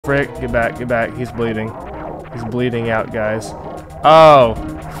frick. Get back, get back. He's bleeding. He's bleeding out, guys. Oh,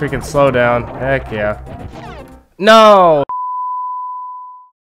 freaking slow down. Heck yeah. No!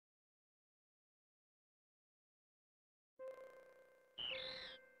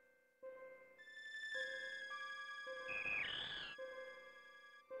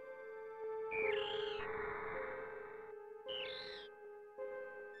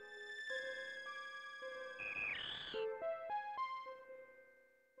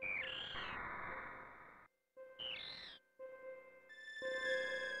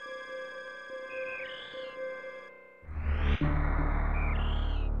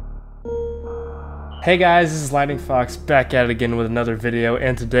 Hey guys, this is Lightning Fox back at it again with another video,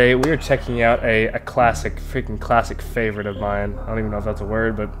 and today we are checking out a classic, freaking classic favorite of mine. I don't even know if that's a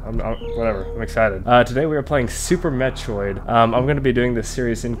word, but whatever, I'm excited. Today we are playing Super Metroid. I'm going to be doing this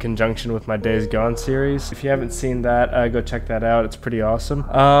series in conjunction with my Days Gone series. If you haven't seen that, go check that out, it's pretty awesome.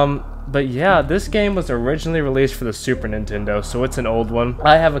 But yeah, this game was originally released for the Super Nintendo, so it's an old one.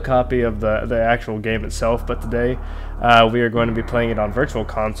 I have a copy of the actual game itself, but today we are going to be playing it on Virtual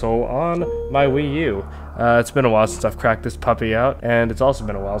Console on my Wii U. It's been a while since I've cracked this puppy out, and it's also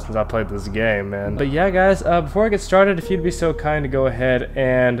been a while since I played this game, man. But yeah, guys, before I get started, if you'd be so kind to go ahead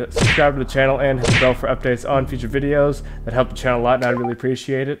and subscribe to the channel and hit the bell for updates on future videos, that help the channel a lot, and I'd really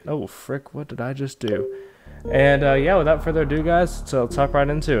appreciate it. Oh, frick, what did I just do? And yeah, without further ado, guys, so let's hop right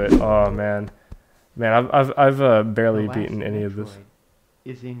into it. Oh man, I've barely beaten any of this.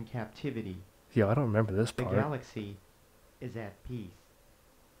 Is in captivity. Yo, I don't remember this part. The galaxy is at peace.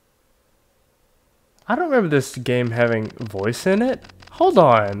 I don't remember this game having voice in it. Hold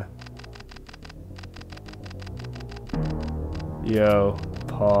on. Yo,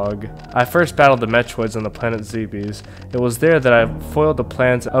 Pog. I first battled the Metroids on the planet Zebes. It was there that I foiled the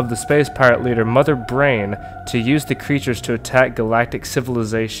plans of the space pirate leader Mother Brain to use the creatures to attack galactic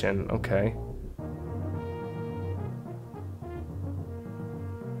civilization. Okay.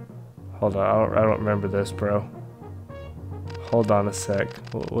 Hold on, I don't remember this, bro. Hold on a sec.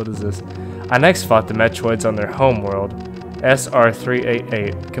 What is this? I next fought the Metroids on their homeworld,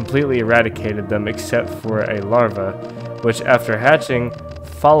 SR-388, completely eradicated them except for a larva, which after hatching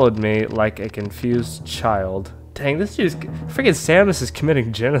followed me like a confused child. Dang, this dude's freaking Samus is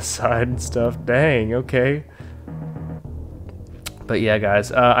committing genocide and stuff. Dang, okay. But yeah,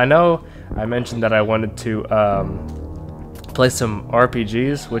 guys, I know I mentioned that I wanted to play some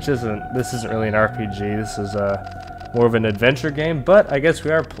RPGs, which this isn't really an RPG. This is more of an adventure game, but I guess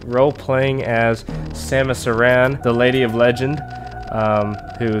we are role-playing as Samus Aran, the Lady of Legend,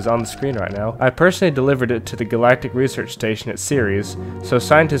 who is on the screen right now. I personally delivered it to the Galactic Research Station at Ceres, so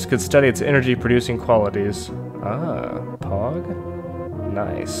scientists could study its energy-producing qualities. Ah, Pog?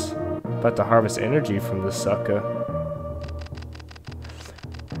 Nice. About to harvest energy from this sucker.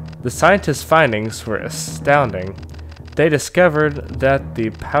 The scientists' findings were astounding. They discovered that the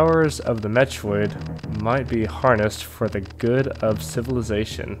powers of the Metroid might be harnessed for the good of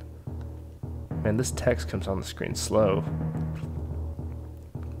civilization. Man, this text comes on the screen slow.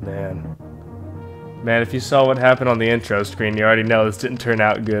 Man, if you saw what happened on the intro screen, you already know this didn't turn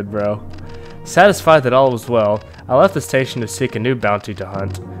out good, bro. Satisfied that all was well, I left the station to seek a new bounty to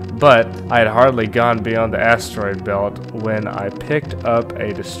hunt, but I had hardly gone beyond the asteroid belt when I picked up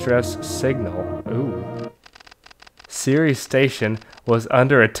a distress signal. Ooh. Ceres Station was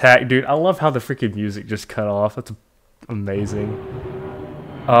under attack. Dude, I love how the freaking music just cut off. That's amazing.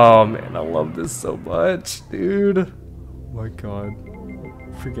 Oh man, I love this so much, dude. Oh my god.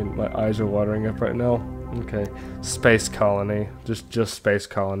 Freaking, my eyes are watering up right now. Okay. Space Colony. Just Space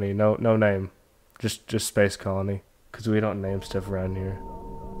Colony. No name. Just Space Colony. Because we don't name stuff around here.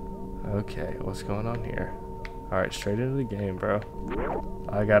 Okay, what's going on here? Alright, straight into the game, bro.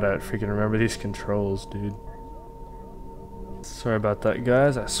 I gotta freaking remember these controls, dude. Sorry about that,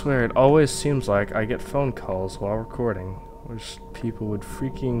 guys. I swear it always seems like I get phone calls while recording, which people would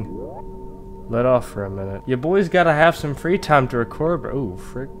freaking let off for a minute. You boys gotta have some free time to record, bro. Ooh,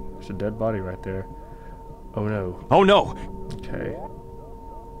 frick. There's a dead body right there. Oh no. Oh no! Okay.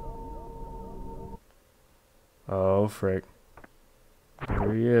 Oh, frick.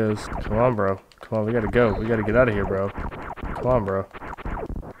 There he is. Come on, bro. Come on, we gotta go. We gotta get out of here, bro. Come on, bro.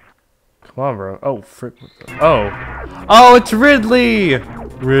 Come on, bro. Oh, frick. Oh. Oh, it's Ridley!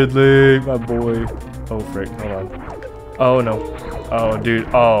 Ridley, my boy. Oh, frick. Hold on. Oh, no. Oh, dude.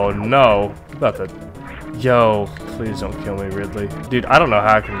 Oh, no. About to... Yo, please don't kill me, Ridley. Dude, I don't know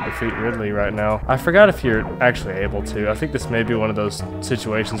how I can defeat Ridley right now. I forgot if you're actually able to. I think this may be one of those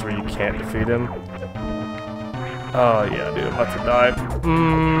situations where you can't defeat him. Oh, yeah, dude. I'm about to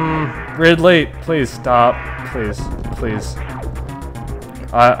die. Ridley, please stop. Please. Please.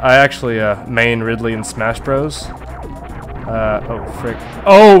 I actually main Ridley in Smash Bros. Oh frick.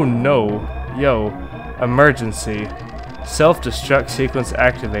 Oh no! Yo, emergency. Self-destruct sequence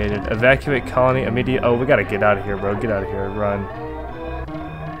activated. Evacuate colony immediate. Oh, we gotta get out of here, bro. Get out of here. Run.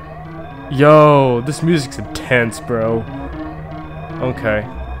 Yo, this music's intense, bro. Okay.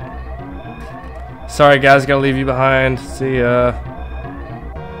 Sorry, guys. Gotta leave you behind. See ya.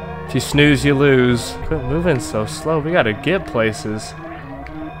 If you snooze, you lose. Quit moving so slow. We gotta get places.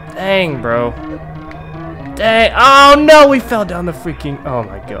 Dang, bro. Dang. Oh, no. We fell down the freaking... Oh,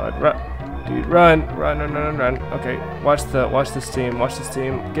 my God. Dude, run. Okay, watch this team. Watch this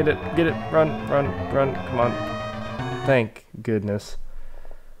team. Get it. Run. Come on. Thank goodness.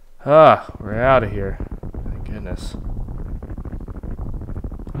 Ah, we're out of here. Thank goodness.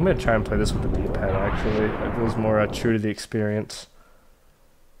 I'm gonna try and play this with the D-pad, actually. It feels more true to the experience.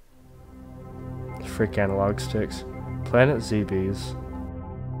 Frick analog sticks. Planet ZBs.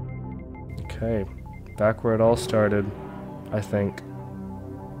 Okay, back where it all started, I think.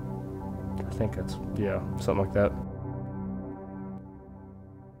 I think that's, yeah, something like that.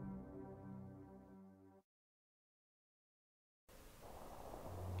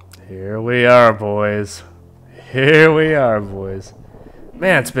 Here we are, boys. Here we are, boys.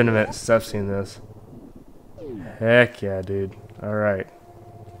 Man, it's been a minute since I've seen this. Heck yeah, dude. Alright.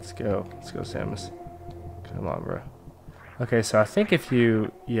 Let's go. Let's go, Samus. Come on, bro. Okay, so I think if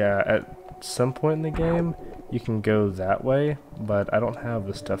you, yeah, at some point in the game, you can go that way, but I don't have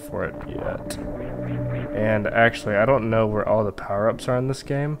the stuff for it yet. And actually, I don't know where all the power-ups are in this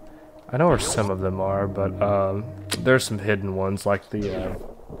game. I know where some of them are, but there's some hidden ones, like the, I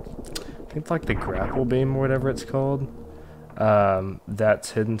think like the grapple beam or whatever it's called.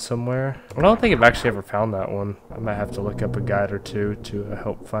 That's hidden somewhere. I don't think I've actually ever found that one. I might have to look up a guide or two to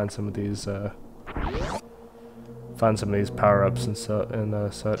help find some of these, power-ups and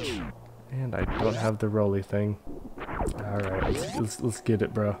such. And I don't have the rolly thing. Alright, let's get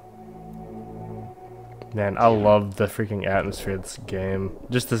it, bro. Man, I love the freaking atmosphere of this game.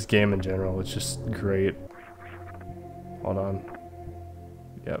 Just this game in general, it's just great. Hold on.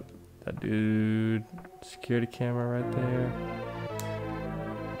 Yep, that dude. Security camera right there.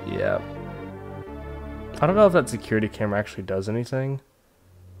 Yep. I don't know if that security camera actually does anything.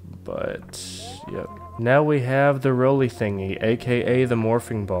 But, yep. Now we have the rolly thingy, aka the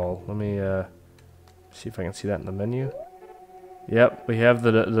morphing ball. Let me see if I can see that in the menu. Yep, we have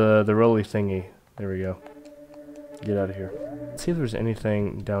the rolly thingy. There we go. Get out of here. Let's see if there's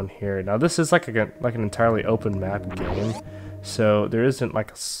anything down here. Now this is like an entirely open map game, so there isn't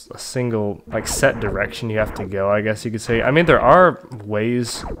like a single like set direction you have to go, I guess you could say. I mean, there are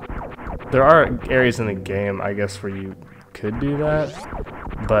ways, there are areas in the game, I guess, where you could do that,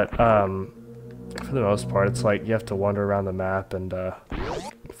 but for the most part, it's like you have to wander around the map and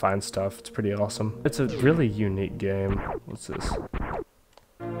find stuff. It's pretty awesome. It's a really unique game. What's this?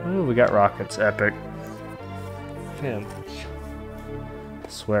 Ooh, we got rockets. Epic. Man, I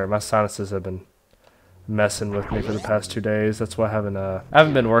swear my sinuses have been messing with me for the past 2 days. That's why I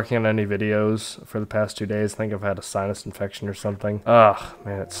haven't been working on any videos for the past 2 days. I think I've had a sinus infection or something. Ugh,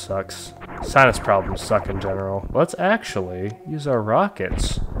 man, it sucks. Sinus problems suck in general. Let's actually use our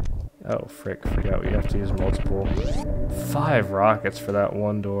rockets. Oh, frick, forgot we have to use multiple. 5 rockets for that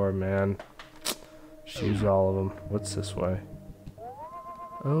one door, man. Just use all of them. What's this way?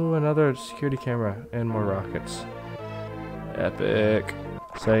 Oh, another security camera and more rockets. Epic.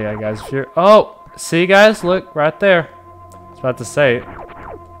 So yeah, guys, if you're... Oh! See, guys? Look, right there. I was about to say...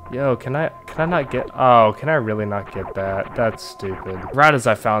 Yo, can I not get... Oh, can I really not get that? That's stupid. Right as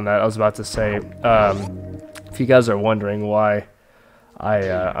I found that, I was about to say... if you guys are wondering why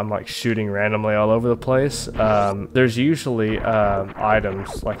I'm like shooting randomly all over the place, there's usually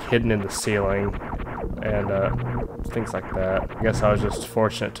items like hidden in the ceiling and things like that. I guess I was just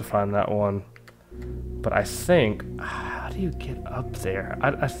fortunate to find that one. But I think, how do you get up there?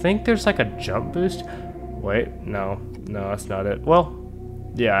 I think there's like a jump boost. Wait, no, that's not it. Well,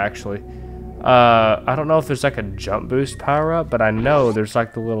 yeah, actually. I don't know if there's like a jump boost power up, but I know there's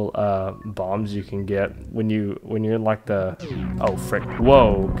like the little bombs you can get when you're in like the, oh frick,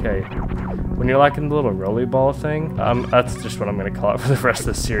 whoa, okay. When you're like in the little rolly ball thing, that's just what I'm gonna call it for the rest of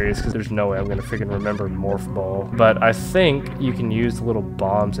the series, because there's no way I'm gonna freaking remember morph ball. But I think you can use the little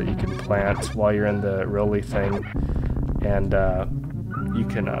bombs that you can plant while you're in the rolly thing, and you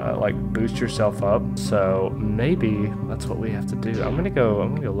can like boost yourself up. So maybe that's what we have to do. I'm gonna go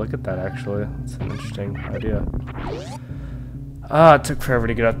look at that actually. That's an interesting idea. It took forever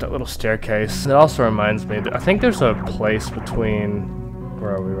to get up that little staircase. It also reminds me that I think there's a place between,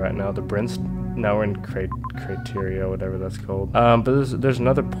 where are we right now? The No, we're in criteria, whatever that's called. But there's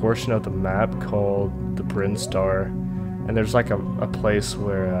another portion of the map called the Bryn Star, and there's like a place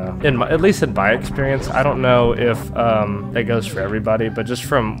where, at least in my experience, I don't know if that goes for everybody, but just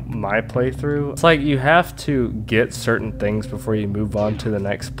from my playthrough, it's like you have to get certain things before you move on to the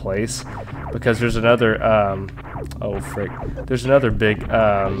next place, because there's another, oh frick, there's another big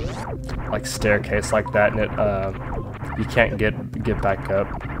like staircase like that, and it you can't get back up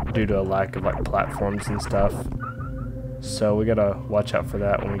due to a lack of like platforms and stuff. So we gotta watch out for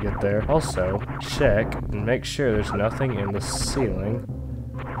that when we get there. Also, check and make sure there's nothing in the ceiling.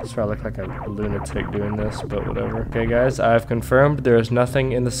 That's why I look like a lunatic doing this, but whatever. Okay guys, I've confirmed there is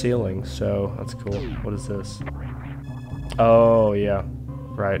nothing in the ceiling, so that's cool. What is this? Oh yeah,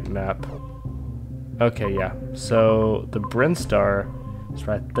 right, map. Okay, yeah, so the Bryn Star is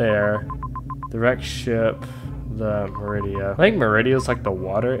right there. The wreck ship, the Meridia. I think Meridia is like the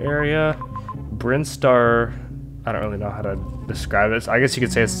water area. Bryn Star, I don't really know how to describe it. I guess you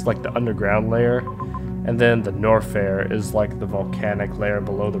could say it's like the underground layer. And then the Norfair is like the volcanic layer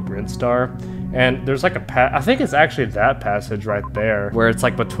below the Bryn Star. And there's like a I think it's actually that passage right there, where it's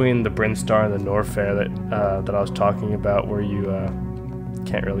like between the Bryn Star and the Norfair that I was talking about, where you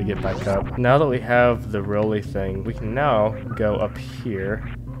can't really get back up. Now that we have the rolly thing, we can now go up here.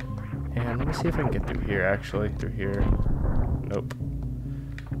 And let me see if I can get through here, actually. Through here. Nope.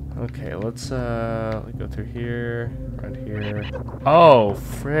 Okay, let's go through here, right here. Oh,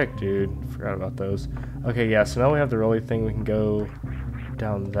 frick, dude. Forgot about those. Okay, yeah, so now we have the rolly thing. We can go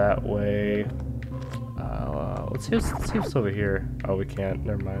down that way. Let's see what's over here. Oh, we can't.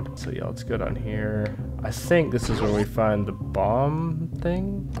 Never mind. So, yeah, let's go down here. I think this is where we find the bomb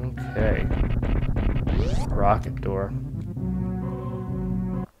thing. Okay. Rocket door.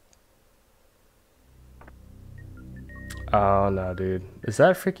 Oh no, dude. Is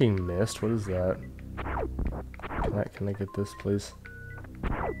that freaking mist? What is that? Can I get this, please?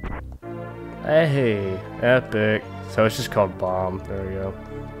 Hey, epic. So it's just called bomb. There we go.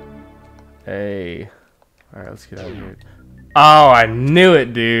 Hey. Alright, let's get out of here. Oh, I knew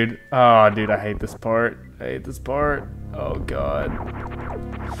it, dude. Oh, dude, I hate this part. I hate this part. Oh, God.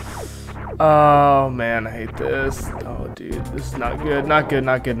 Oh, man, I hate this. Oh, dude, this is not good. Not good,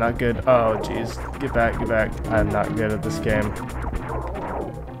 not good, not good. Oh, jeez. Get back, get back. I'm not good at this game.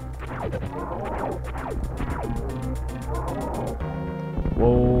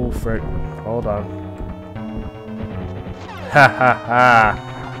 Whoa, frick. Hold on. Ha ha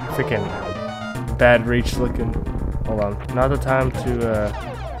ha. Freaking bad reach looking. Hold on. Not the time to,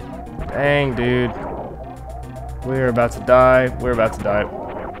 dang, dude. We're about to die. We're about to die.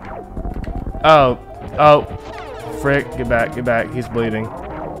 Oh. Oh. Frick. Get back. Get back. He's bleeding.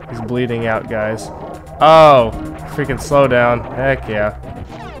 He's bleeding out, guys. Oh. Freaking slow down. Heck yeah.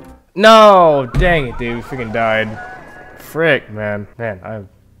 No. Dang it, dude. We freaking died. Frick, man. Man, I'm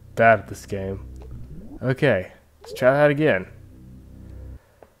bad at this game. Okay. Let's try that again.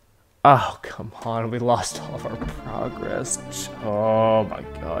 Oh, come on. We lost all of our progress. Oh my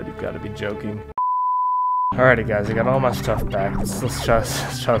god. You've got to be joking. Alrighty guys, I got all my stuff back. Let's try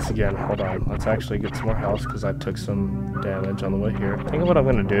this again. Hold on. Let's actually get some more health because I took some damage on the way here. I think what I'm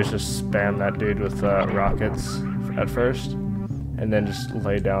going to do is just spam that dude with rockets at first. And then just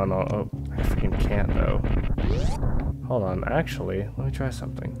lay down on... Oh, I freaking can't though. Hold on. Actually, let me try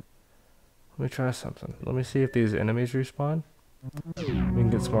something. Let me try something. Let me see if these enemies respawn. We can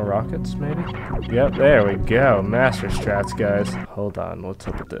get some more rockets, maybe? Yep, there we go. Master strats, guys. Hold on. What's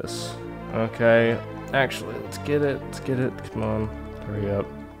up with this? Okay. Actually, let's get it. Let's get it. Come on. Hurry up.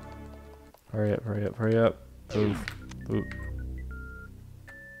 Hurry up, hurry up, hurry up. Move. Move.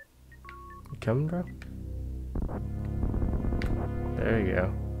 You coming, bro? There you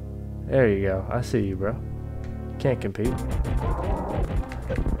go. There you go. I see you, bro. Can't compete.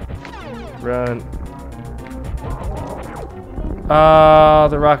 Run. Ah,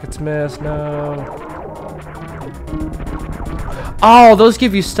 the rockets missed. No. Oh, those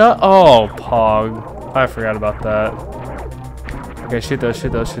give you stuff. Oh, pog. I forgot about that. Okay, shoot those,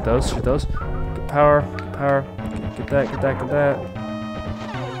 shoot those, shoot those, shoot those. Get power, get power. Get that, get that, get that.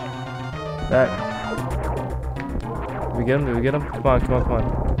 That. Did we get him? Did we get him? Come on, come on, come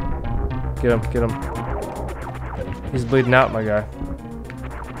on. Get him, get him. He's bleeding out, my guy.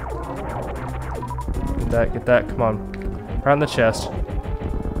 Get that, come on. Right in the chest.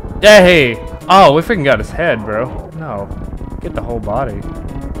 Hey! Oh, we freaking got his head, bro. No. Get the whole body.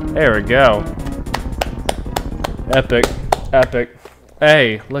 There we go. Epic. Epic.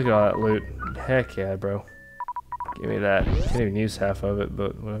 Hey, look at all that loot. Heck yeah, bro. Give me that. Can't even use half of it,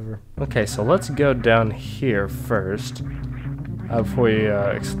 but whatever. Okay, so let's go down here first. before we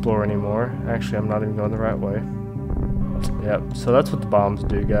explore anymore. Actually, I'm not even going the right way. Yep, so that's what the bombs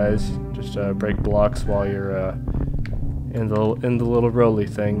do, guys. Just break blocks while you're in the little rolly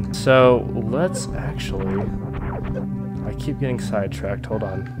thing. So let's actually... I keep getting sidetracked. Hold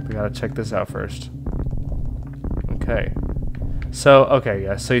on. We gotta check this out first. Okay. So, okay,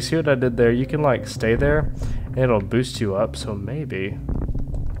 yeah. So you see what I did there? You can, like, stay there, and it'll boost you up. So maybe...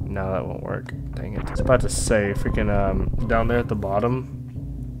 No, that won't work. Dang it. I was about to say, freaking, down there at the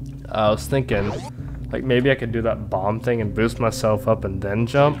bottom, I was thinking, like, maybe I could do that bomb thing and boost myself up and then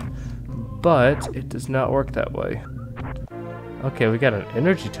jump, but it does not work that way. Okay, we got an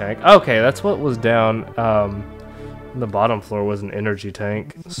energy tank. Okay, that's what was down, the bottom floor was an energy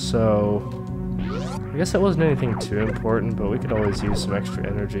tank, so I guess that wasn't anything too important, but we could always use some extra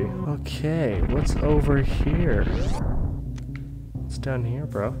energy. Okay, what's over here? What's down here,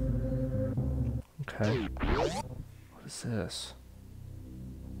 bro? Okay. What is this?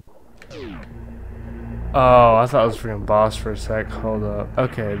 Oh, I thought it was a freaking boss for a sec. Hold up.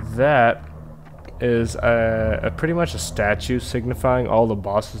 Okay, that is pretty much a statue signifying all the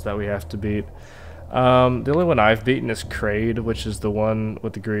bosses that we have to beat. The only one I've beaten is Kraid, which is the one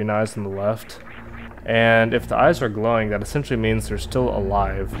with the green eyes on the left. And if the eyes are glowing, that essentially means they're still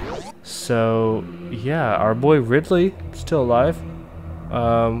alive. So, yeah, our boy Ridley, still alive.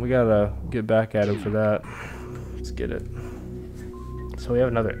 We gotta get back at him for that. Let's get it. So we have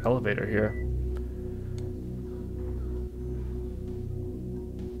another elevator here.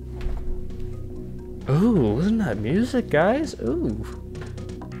 Ooh, listen to that music, guys. Ooh.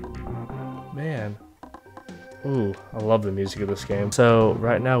 Man. Ooh, I love the music of this game. So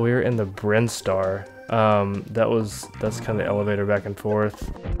right now we're in the Brinstar. That's kind of the elevator back and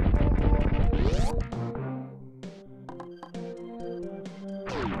forth.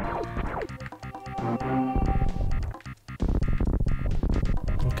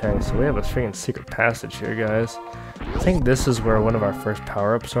 Okay, so we have a freaking secret passage here, guys. I think this is where one of our first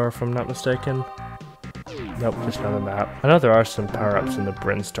power-ups are, if I'm not mistaken. Nope, just another map. I know there are some power-ups in the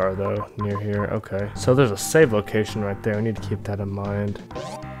Brinstar, though, near here. Okay, so there's a save location right there. We need to keep that in mind.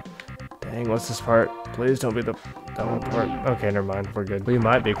 Dang, what's this part? Please don't be that one part. Okay, never mind. We're good. We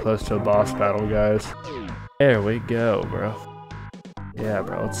might be close to a boss battle, guys. There we go, bro. Yeah,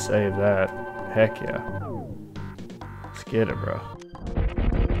 bro, let's save that. Heck yeah. Let's get it, bro.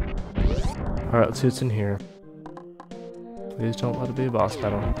 Alright, let's see what's in here. Please don't let it be a boss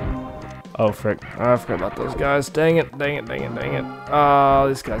battle. Oh, frick. Oh, I forgot about those guys. Dang it, dang it, dang it, dang it. Oh,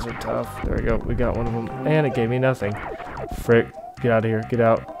 these guys are tough. There we go. We got one of them. And it gave me nothing. Frick. Get out of here. Get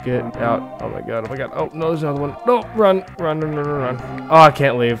out. Get out. Oh, my God. Oh, my God. Oh, no, there's another one. No, run. Run, run, run, run, run. Oh, I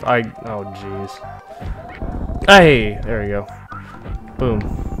can't leave. Oh, jeez. Hey, there we go. Boom.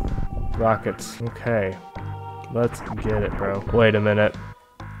 Rockets. Okay. Let's get it, bro. Wait a minute.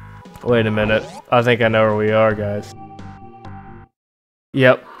 Wait a minute. I think I know where we are, guys.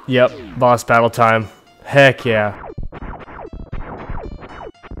 Yep. Yep, boss battle time. Heck yeah.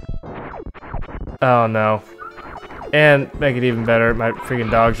 Oh no. And make it even better, my freaking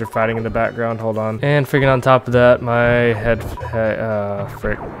dogs are fighting in the background. Hold on. And freaking on top of that, my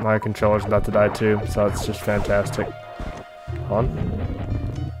frick, my controller's about to die too, so it's just fantastic. Hold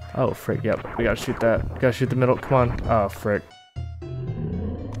on. Oh frick, yep, we gotta shoot that. We gotta shoot the middle, come on. Oh frick.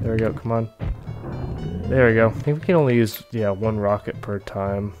 There we go, come on. There we go. I think we can only use, yeah, one rocket per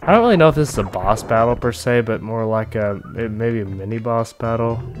time. I don't really know if this is a boss battle per se, but more like maybe a mini boss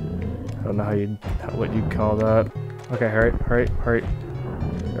battle. I don't know what you'd call that. Okay, hurry, hurry, hurry.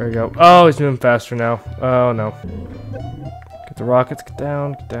 There we go. Oh, he's moving faster now. Oh no. Get the rockets, get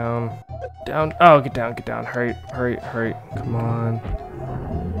down, get down. Down, oh, get down, hurry, hurry, hurry. Come on.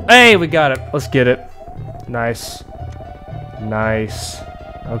 Hey, we got it. Let's get it. Nice. Nice.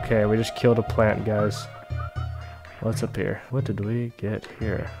 Okay, we just killed a plant, guys. What's up here? What did we get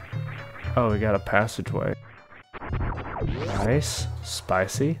here? Oh, we got a passageway. Nice.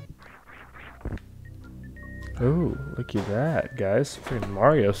 Spicy. Ooh, look at that, guys. Freaking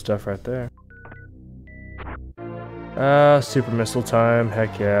Mario stuff right there. Super missile time.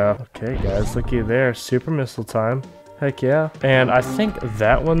 Heck yeah. Okay, guys, looky there. Super missile time. Heck yeah. And I think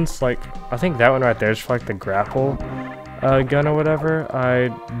that one's like, I think that one right there is for like the grapple gun or whatever. I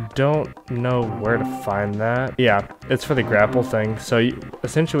don't know where to find that. Yeah, it's for the grapple thing. So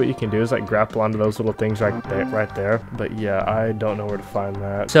essentially what you can do is like grapple onto those little things right there. But yeah, I don't know where to find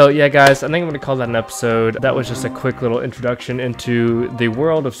that. So yeah, guys, I think I'm gonna call that an episode. That was just a quick little introduction into the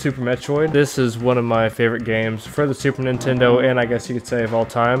world of Super Metroid. This is one of my favorite games for the Super Nintendo, and I guess you could say of all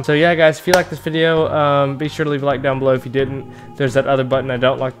time. So yeah, guys, if you like this video, be sure to leave a like down below if you didn't. There's that other button I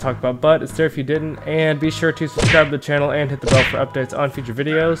don't like to talk about, but it's there if you didn't. And be sure to subscribe to the channel channel and hit the bell for updates on future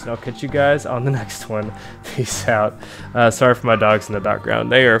videos, and I'll catch you guys on the next one. Peace out. Sorry for my dogs in the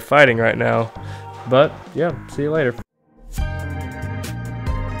background. They are fighting right now. But, yeah, see you later.